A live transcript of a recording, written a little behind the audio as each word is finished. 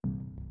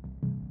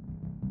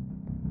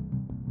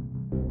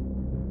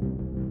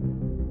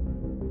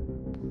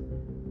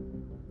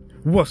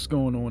What's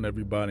going on,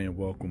 everybody, and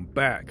welcome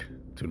back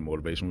to the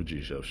Motivation with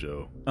G Chef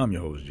show. I'm your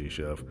host, G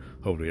Chef.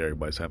 Hopefully,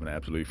 everybody's having an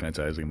absolutely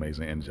fantastic,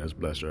 amazing, and just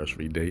blessed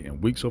free day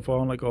and week so far.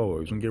 And like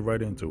always, we can get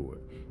right into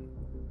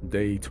it.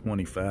 Day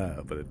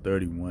 25 for the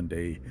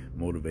 31-day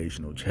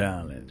motivational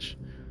challenge.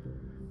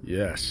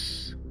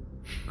 Yes.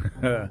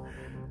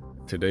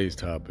 Today's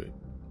topic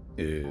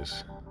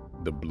is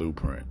the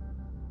blueprint.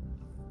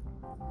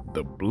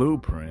 The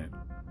blueprint?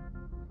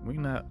 We're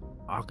not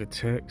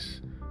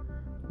architects.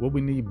 What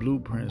we need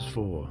blueprints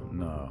for?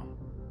 No.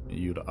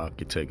 You're the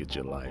architect of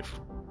your life.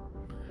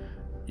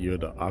 You're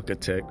the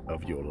architect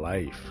of your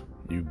life.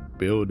 You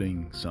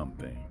building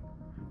something.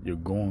 You're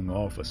going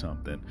off of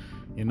something.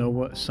 You know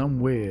what?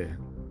 Somewhere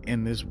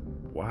in this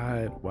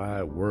wide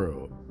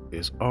world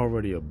is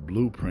already a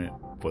blueprint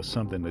for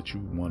something that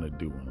you want to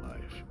do in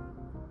life.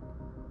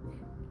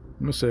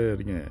 Let me say it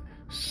again.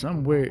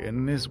 Somewhere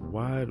in this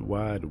wide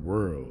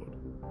world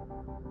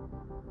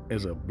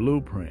is a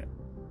blueprint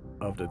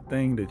of the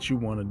thing that you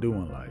want to do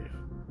in life.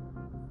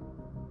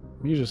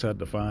 You just have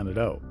to find it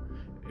out.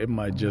 It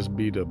might just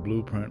be the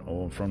blueprint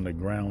or from the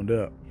ground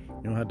up.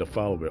 You don't have to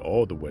follow it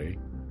all the way.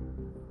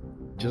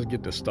 Just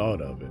get the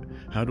start of it.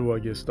 How do I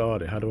get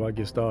started?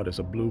 It's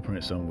a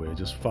blueprint somewhere.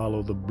 Just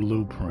follow the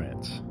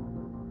blueprints.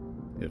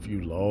 If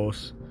you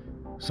lost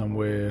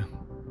somewhere,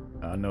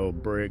 I know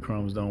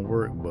breadcrumbs don't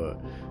work, but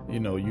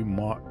you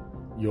mark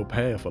your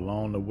path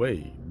along the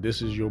way.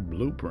 This is your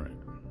blueprint.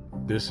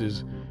 This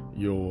is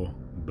your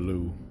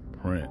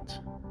blueprint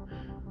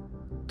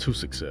to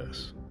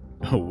success.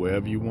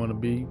 Wherever you want to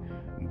be,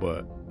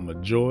 but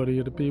majority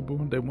of the people,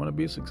 they want to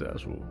be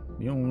successful.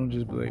 You don't want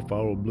to just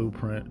follow a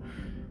blueprint,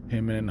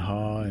 him and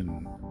ha,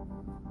 and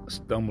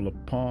stumble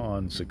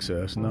upon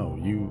success. No,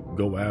 you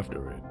go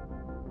after it.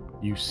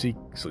 You seek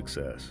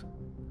success.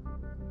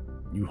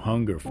 You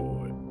hunger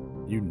for it.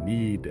 You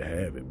need to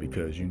have it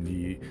because you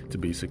need to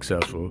be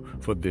successful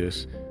for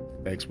this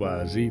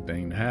XYZ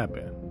thing to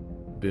happen.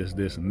 This,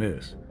 and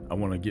this. I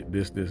want to get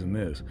this, and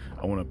this.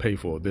 I want to pay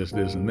for this,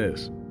 and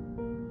this.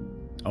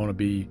 I want to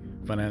be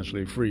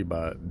financially free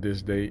by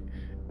this date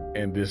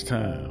and this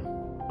time.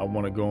 I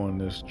want to go on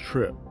this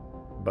trip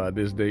by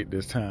this date,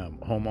 this time.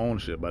 Home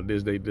ownership by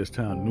this date, this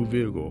time. New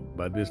vehicle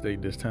by this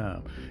date, this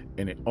time.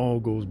 And it all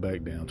goes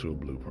back down to a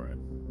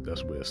blueprint.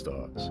 That's where it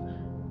starts.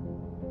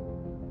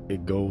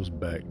 It goes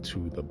back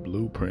to the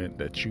blueprint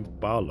that you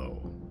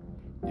follow.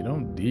 You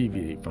don't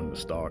deviate from the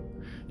start.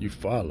 You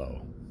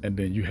follow. And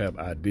then you have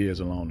ideas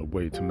along the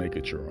way to make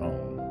it your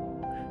own.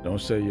 Don't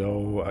say,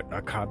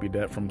 I copied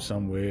that from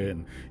somewhere.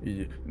 And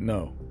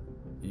no,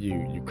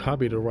 you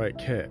copy the right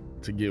cat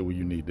to get where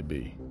you need to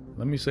be.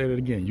 Let me say that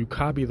again. You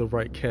copy the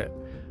right cat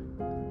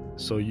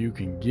so you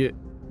can get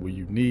where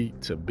you need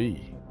to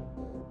be.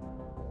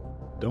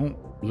 Don't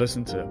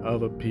listen to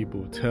other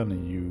people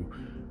telling you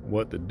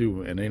what to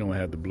do and they don't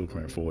have the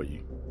blueprint for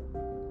you.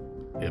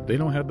 If they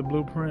don't have the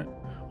blueprint,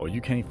 or you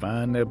can't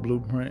find that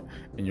blueprint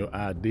and your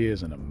idea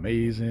is an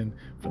amazing,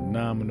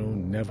 phenomenal,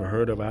 never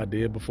heard of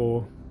idea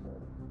before,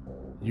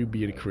 you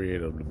be the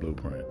creator of the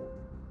blueprint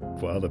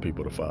for other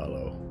people to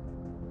follow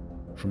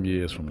from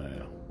years from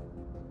now.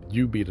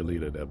 You be the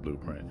leader of that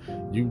blueprint.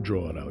 You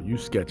draw it out. You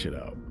sketch it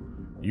out.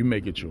 You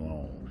make it your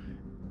own.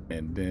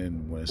 And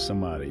then when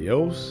somebody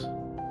else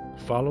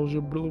follows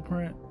your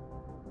blueprint,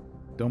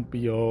 don't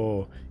be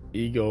all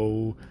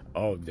ego,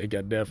 they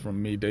got that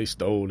from me, they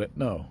stole that.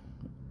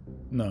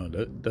 No,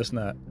 that's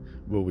not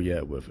where we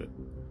at with it.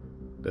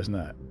 That's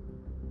not.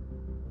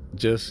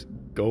 Just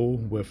go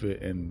with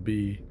it and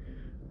be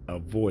a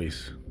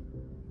voice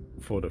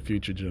for the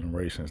future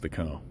generations to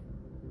come.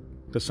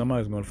 Because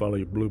somebody's going to follow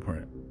your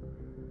blueprint.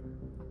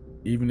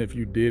 Even if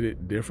you did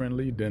it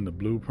differently than the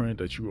blueprint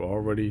that you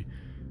already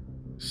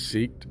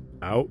seeked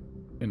out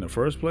in the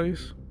first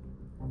place,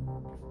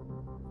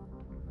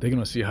 they're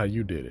going to see how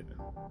you did it.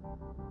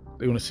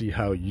 They're going to see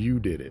how you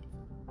did it.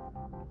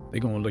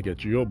 They're going to look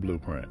at your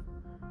blueprint.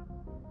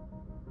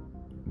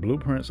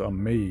 Blueprints are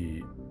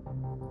made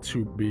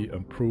to be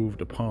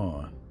improved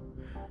upon.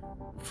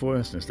 For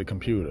instance, the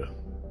computer.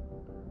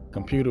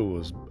 Computer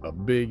was a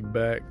big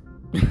back,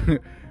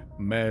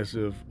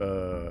 massive,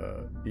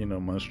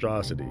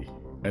 monstrosity.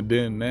 And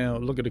then now,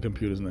 look at the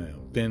computers now.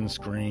 Thin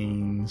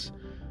screens.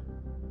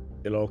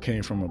 It all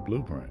came from a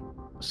blueprint.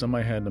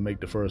 Somebody had to make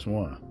the first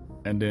one.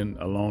 And then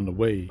along the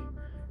way,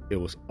 it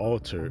was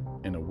altered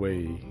in a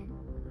way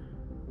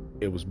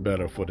it was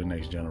better for the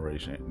next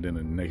generation, then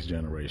the next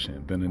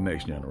generation, then the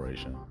next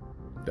generation.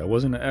 That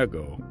wasn't an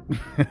echo.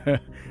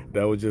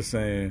 That was just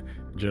saying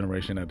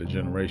generation after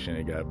generation,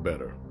 it got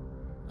better.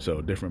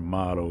 So different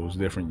models,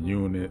 different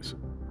units,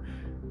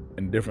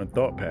 and different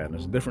thought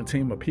patterns, different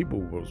team of people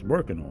was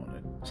working on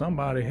it.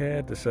 Somebody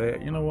had to say,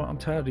 you know what, I'm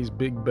tired of these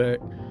big back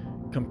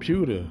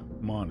computer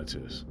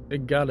monitors.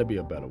 It gotta be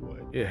a better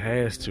way. It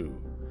has to.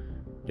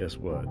 Guess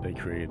what? They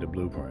created the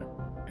blueprint.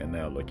 And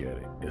now look at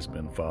it. It's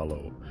been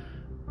followed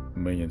a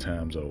million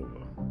times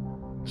over.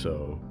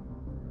 So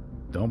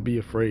don't be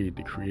afraid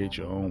to create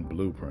your own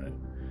blueprint.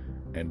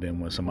 And then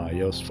when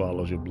somebody else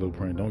follows your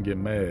blueprint, don't get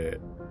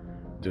mad.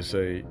 Just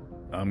say,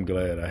 I'm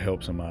glad I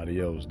helped somebody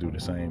else do the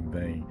same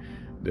thing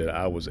that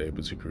I was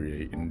able to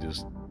create and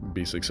just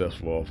be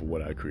successful off of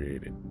what I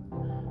created.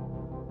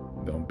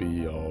 Don't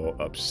be all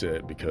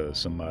upset because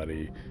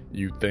somebody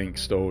you think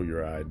stole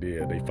your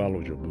idea. They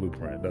followed your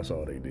blueprint. That's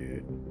all they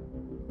did.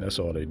 That's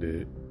all they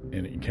did.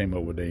 And it came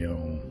up with their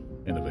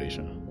own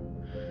innovation.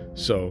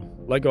 So,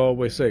 like I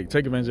always say,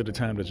 take advantage of the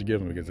time that you're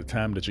given, because the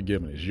time that you're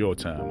given is your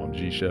time. I'm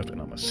G Chef,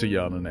 and I'm going to see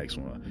y'all in the next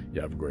one.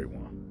 Y'all have a great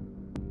one.